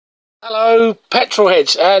Hello petrol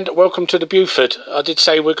heads and welcome to the Beauford. I did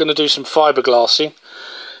say we're going to do some fiberglassing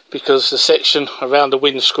because the section around the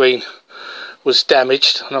windscreen was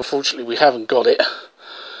damaged and unfortunately we haven't got it.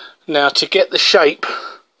 Now to get the shape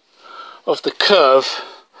of the curve,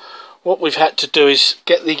 what we've had to do is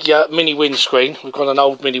get the mini windscreen. We've got an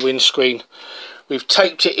old mini windscreen. We've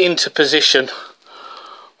taped it into position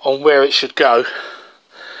on where it should go,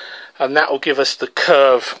 and that will give us the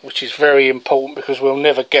curve, which is very important because we'll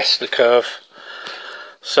never guess the curve.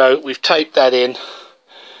 So we've taped that in,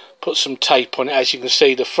 put some tape on it. As you can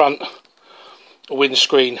see, the front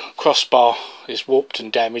windscreen crossbar is warped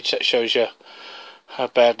and damaged. That shows you how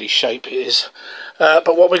badly shaped it is.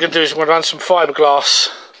 But what we're going to do is we're going to run some fiberglass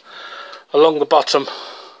along the bottom.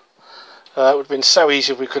 It would have been so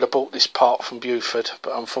easy if we could have bought this part from Beauford,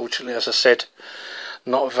 but unfortunately, as I said,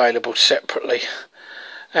 not available separately.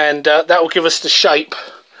 And that will give us the shape,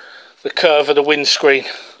 the curve of the windscreen.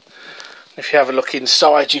 If you have a look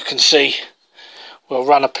inside, you can see we'll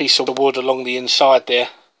run a piece of wood along the inside there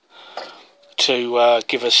to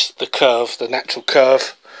give us the curve, the natural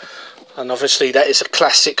curve. And obviously that is a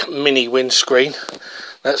classic mini windscreen.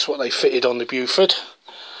 That's what they fitted on the Beauford.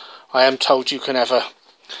 I am told you can have a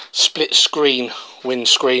split screen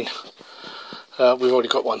windscreen. We've already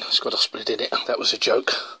got one, it's got a split in it. That was a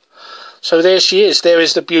joke. So there she is, there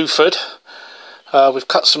is the Beauford. We've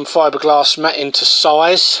cut some fiberglass mat into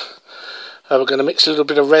size. We're going to mix a little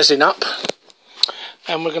bit of resin up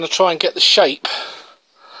and we're going to try and get the shape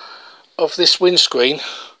of this windscreen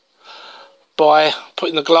by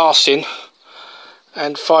putting the glass in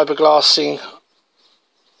and fiberglassing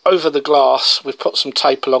over the glass. We've put some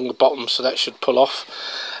tape along the bottom so that should pull off,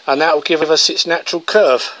 and that will give us its natural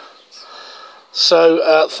curve.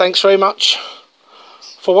 So thanks very much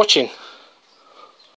for watching.